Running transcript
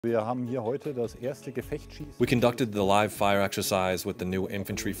We conducted the live fire exercise with the new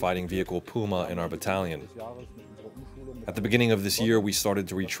infantry fighting vehicle Puma in our battalion. At the beginning of this year, we started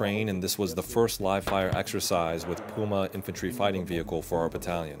to retrain, and this was the first live fire exercise with Puma Infantry Fighting Vehicle for our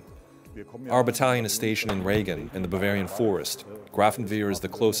battalion. Our battalion is stationed in Regen, in the Bavarian forest. Grafenwoeher is the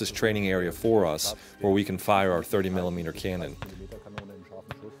closest training area for us, where we can fire our 30mm cannon.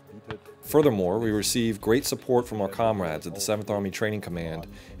 Furthermore, we receive great support from our comrades at the 7th Army Training Command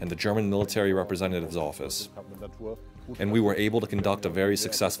and the German Military Representative's Office. And we were able to conduct a very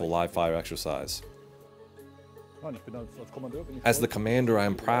successful live fire exercise. As the commander, I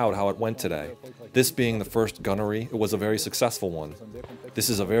am proud how it went today. This being the first gunnery, it was a very successful one. This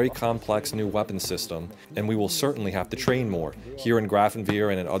is a very complex new weapon system, and we will certainly have to train more, here in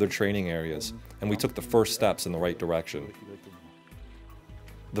Grafenwoeher and in other training areas, and we took the first steps in the right direction.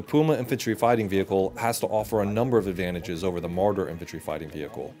 The Puma Infantry Fighting Vehicle has to offer a number of advantages over the Marder Infantry Fighting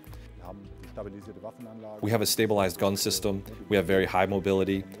Vehicle. We have a stabilized gun system, we have very high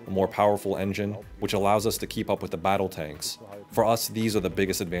mobility, a more powerful engine, which allows us to keep up with the battle tanks. For us, these are the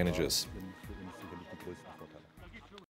biggest advantages.